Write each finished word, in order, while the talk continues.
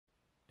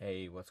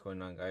Hey, what's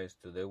going on, guys?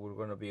 Today we're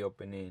going to be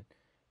opening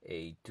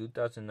a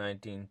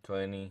 2019-20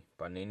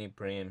 Panini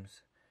Prizm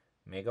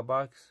Mega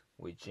Box,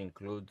 which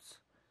includes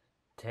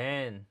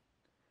 10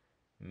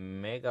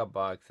 Mega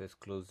Box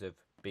exclusive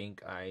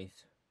Pink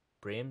Eyes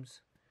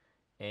Prims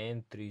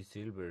and 3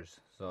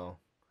 silvers. So,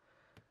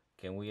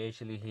 can we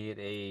actually hit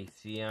a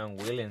Zion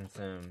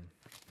Williamson?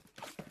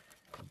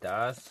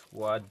 That's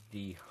what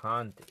the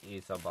hunt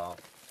is about.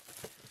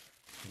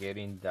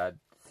 Getting that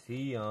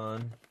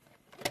Zion.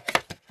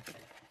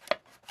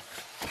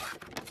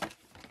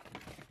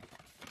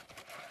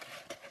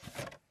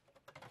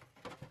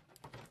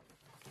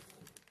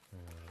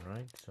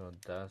 Alright, so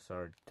that's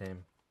our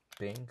 10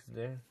 pinks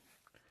there.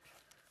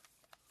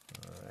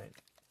 Alright,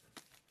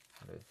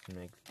 let's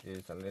mix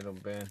this a little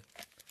bit.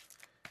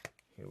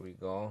 Here we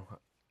go.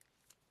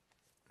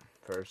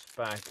 First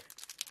pack.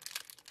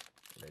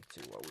 Let's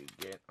see what we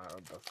get out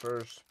of the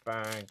first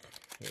pack.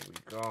 Here we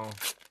go.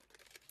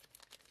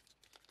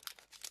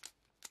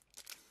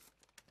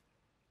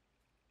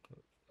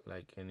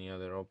 Like any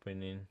other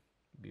opening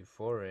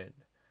before it,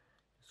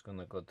 it's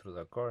gonna go through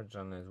the cards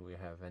unless we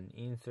have an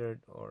insert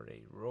or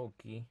a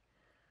rookie.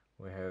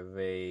 We have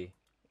a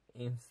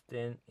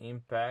instant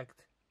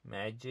impact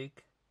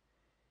magic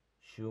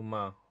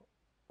Shuma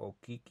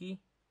Okiki.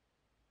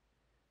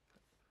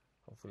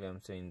 Hopefully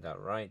I'm saying that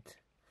right.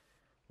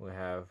 We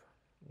have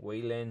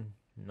Waylon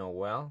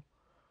Noel.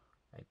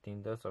 I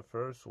think that's the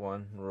first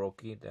one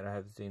rookie that I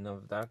have seen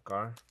of that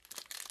card.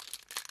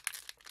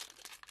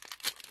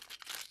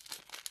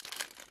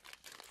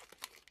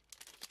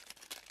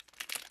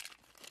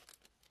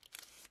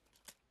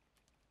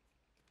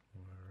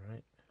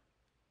 Alright.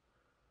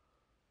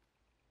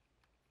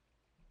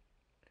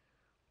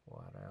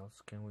 What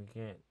else can we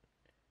get?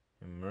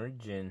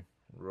 Emerging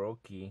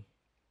rookie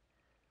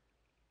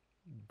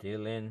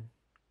Dylan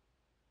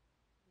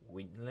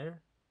Whitler.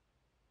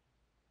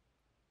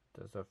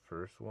 That's the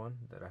first one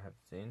that I have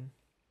seen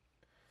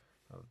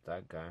of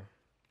that guy.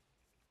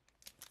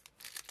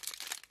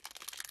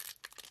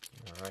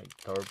 Alright,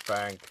 third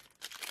pack.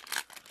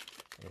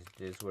 Is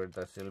this where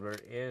the silver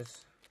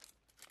is?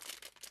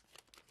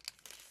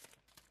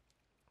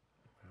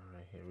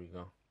 Alright, here we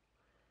go.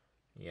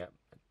 Yep,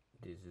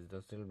 this is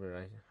the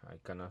silver. I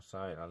kind of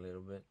saw it a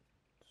little bit.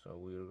 So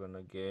we're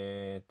gonna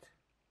get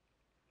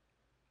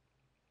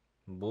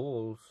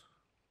Bulls.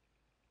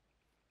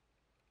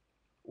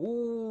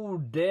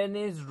 Ooh,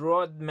 Dennis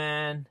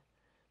Rodman.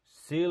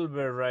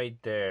 Silver right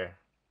there.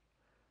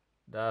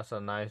 That's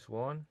a nice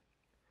one.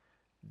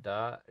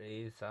 That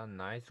is a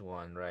nice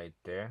one right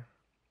there.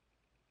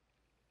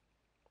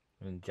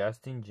 And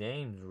Justin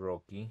James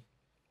rookie.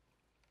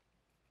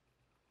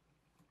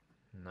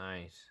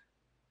 Nice.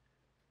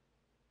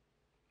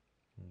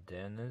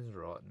 Dennis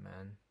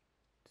Rodman.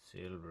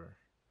 Silver.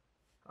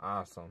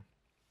 Awesome.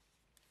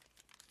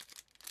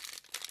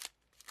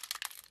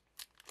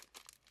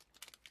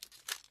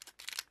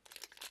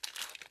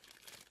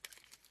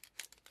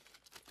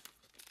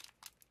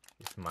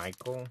 Is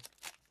Michael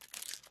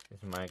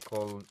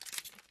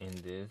in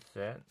this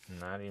set?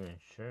 Not even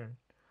sure.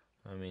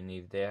 I mean,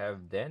 if they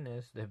have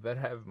Dennis, they better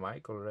have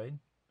Michael, right?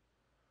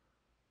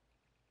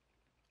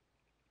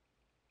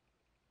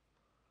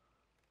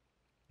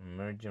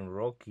 Emerging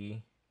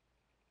rookie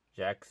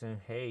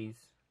Jackson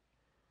Hayes.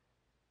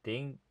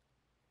 Think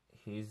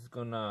he's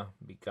gonna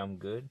become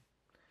good,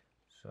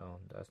 so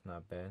that's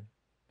not bad.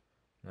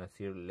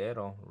 Nasir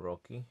Little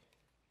rookie.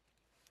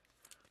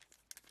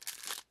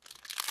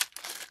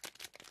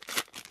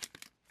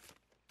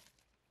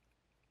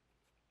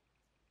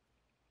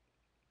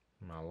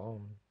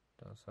 Malone,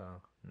 that's a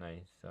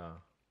nice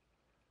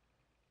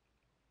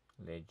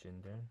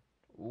legend there.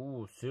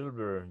 Ooh,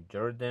 silver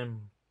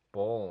Jordan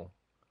Ball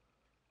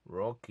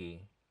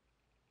rookie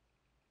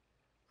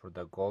for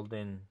the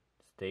Golden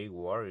State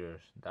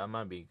Warriors. That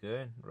might be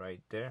good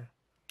right there.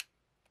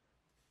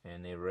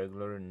 And a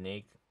regular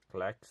Nick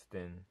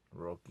Claxton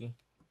rookie.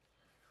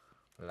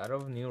 A lot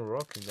of new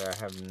rookies that I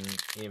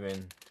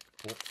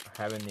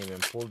haven't even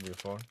pulled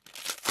before.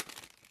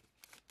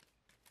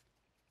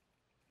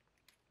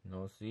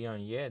 No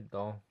Zion yet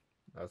though.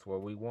 That's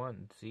what we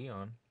want,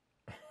 Zion.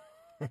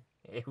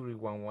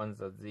 Everyone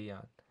wants a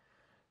Zion.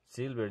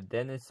 Silver,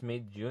 Dennis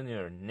Smith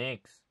Jr.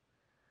 Knicks.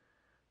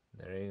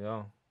 There you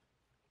go.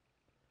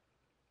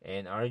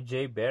 And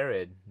RJ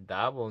Barrett,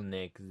 double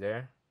Knicks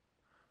there.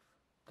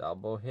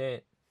 Double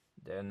hit.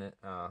 Then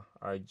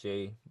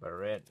RJ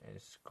Barrett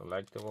is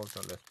collectible,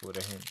 so let's put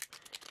him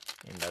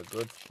in the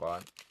good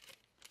spot.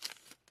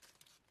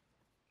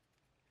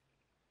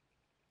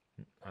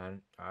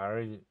 And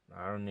I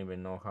don't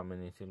even know how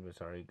many silvers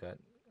I already got,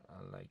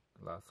 like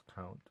last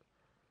count.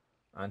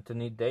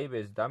 Anthony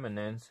Davis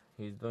dominance,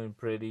 he's doing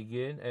pretty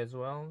good as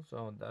well,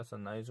 so that's a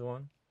nice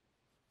one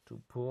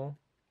to pull.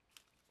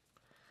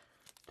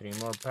 3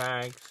 more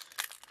packs.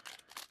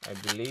 I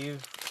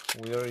believe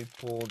we already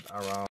pulled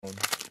around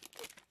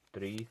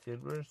 3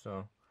 silvers,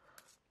 so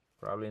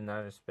probably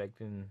not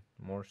expecting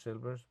more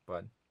silvers,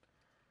 but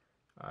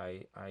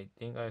I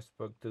think I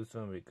spoke too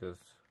soon because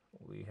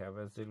we have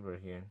a silver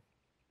here.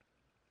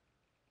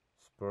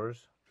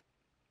 Spurs.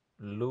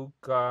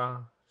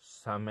 Luka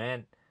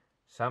Samanek,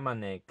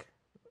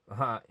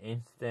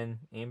 instant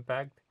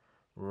impact.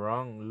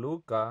 Wrong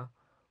Luka,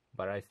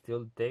 but I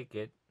still take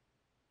it.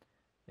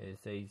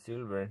 It's a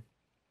silver.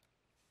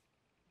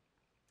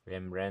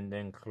 And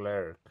Brandon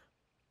Clark,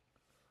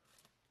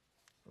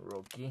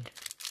 rookie.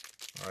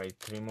 Alright,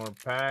 3 more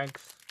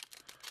packs.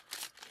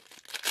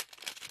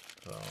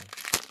 So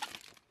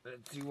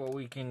let's see what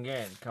we can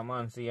get. Come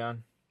on,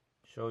 Sion.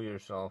 Show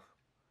yourself.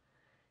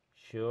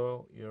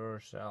 Show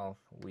yourself.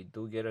 We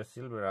do get a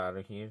silver out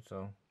of here,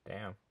 so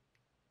damn.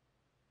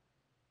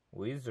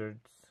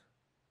 Wizards.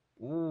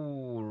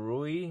 Ooh,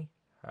 Rui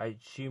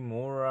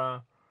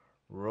Hachimura,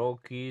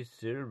 rookie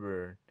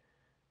silver.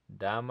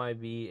 That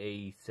might be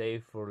a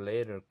save for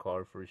later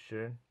card for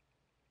sure.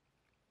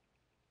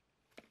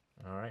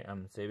 Alright,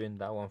 I'm saving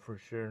that one for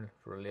sure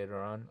for later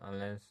on.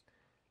 Unless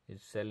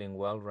it's selling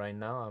well right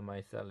now, I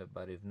might sell it.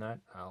 But if not,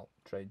 I'll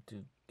try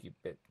to keep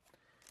it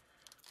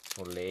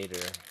for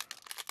later.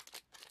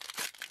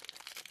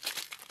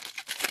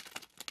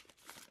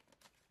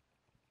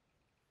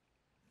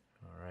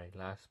 Alright,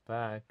 last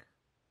pack.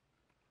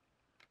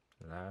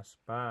 Last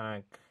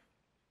pack.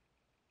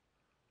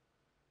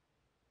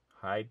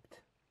 Hyped.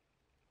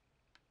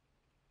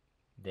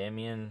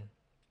 Damian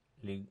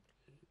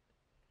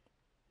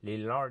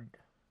Lillard,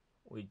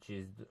 which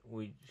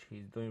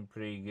he's doing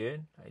pretty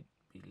good, I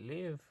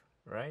believe,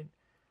 right?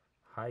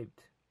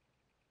 Hyped.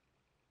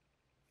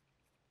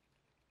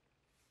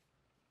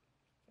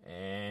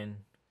 And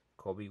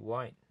Kobe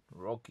White,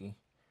 rookie.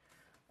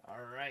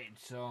 Alright,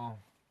 so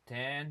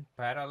 10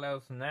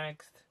 parallels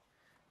next.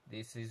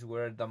 This is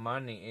where the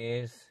money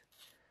is.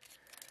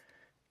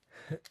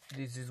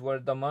 This is where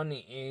the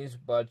money is,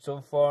 but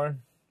so far,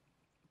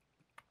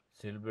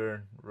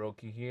 silver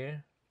rookie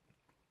here,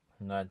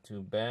 not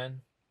too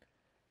bad.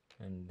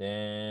 And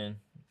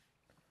then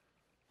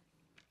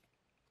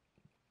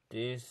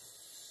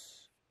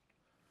this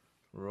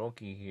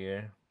rookie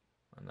here,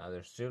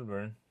 another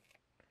silver.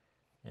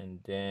 And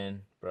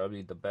then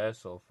probably the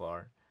best so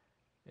far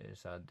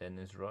is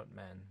Dennis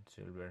Rodman,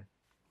 silver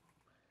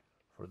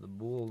for the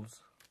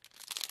Bulls.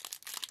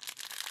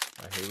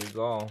 Here we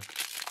go.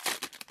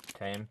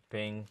 10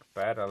 pink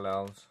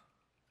parallels.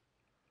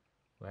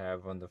 We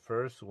have on the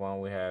first one,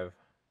 we have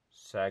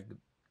Zach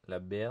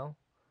LaVille,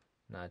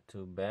 not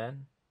too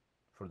bad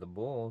for the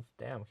Bulls.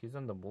 Damn, he's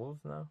on the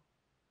Bulls now.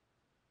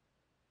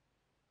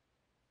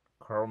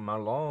 Karl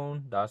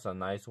Malone, that's a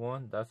nice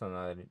one. That's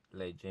another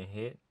legend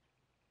hit.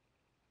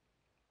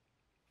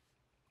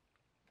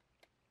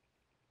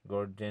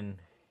 Gordon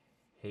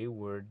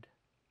Hayward.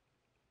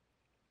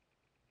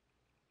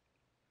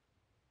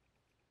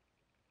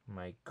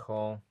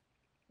 Michael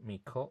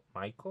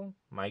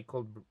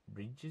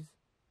Bridges.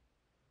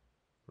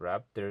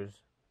 Raptors.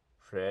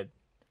 Fred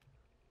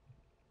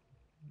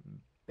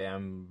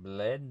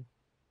VanVleet.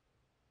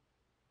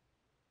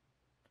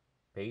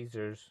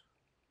 Pacers.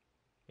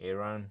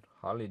 Aaron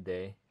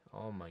Holiday.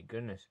 Oh my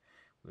goodness,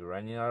 we're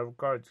running out of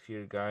cards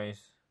here,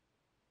 guys.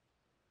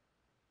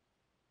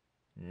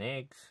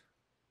 Knicks.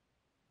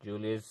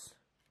 Julius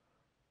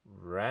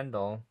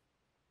Randle.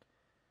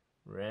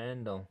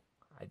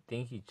 I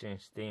think he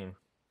changed team,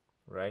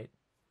 right?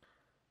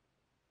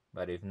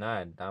 But if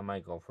not, that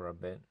might go for a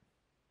bit.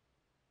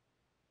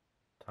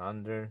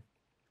 Thunder.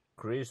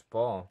 Chris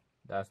Paul.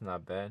 That's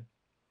not bad.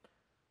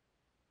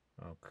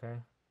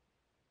 Okay.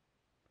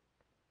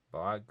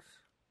 Bucks.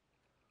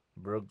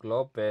 Brook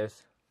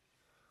Lopez.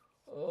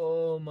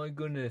 Oh my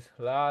goodness.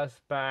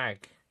 Last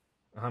pack.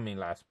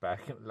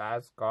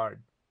 Last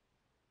card.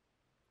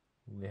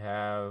 We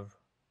have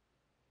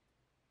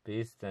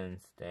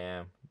Pistons.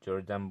 Damn.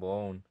 Jordan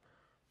Bone.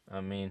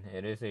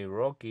 It is a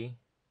rookie.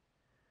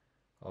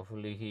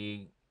 Hopefully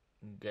he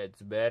gets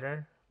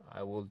better.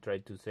 I will try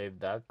to save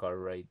that card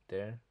right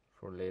there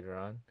for later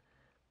on.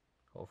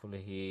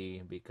 Hopefully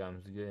he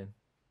becomes good.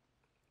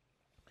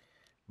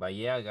 But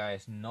yeah,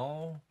 guys,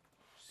 no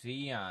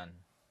Sion.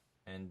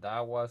 And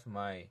that was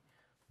my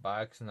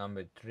box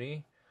number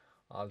 3.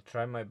 I'll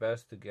try my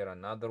best to get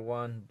another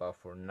one, but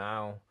for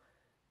now,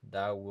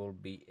 that will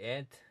be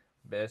it.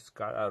 Best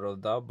card out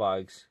of the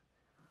box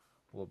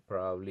will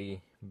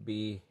probably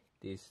be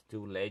these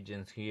 2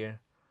 legends here.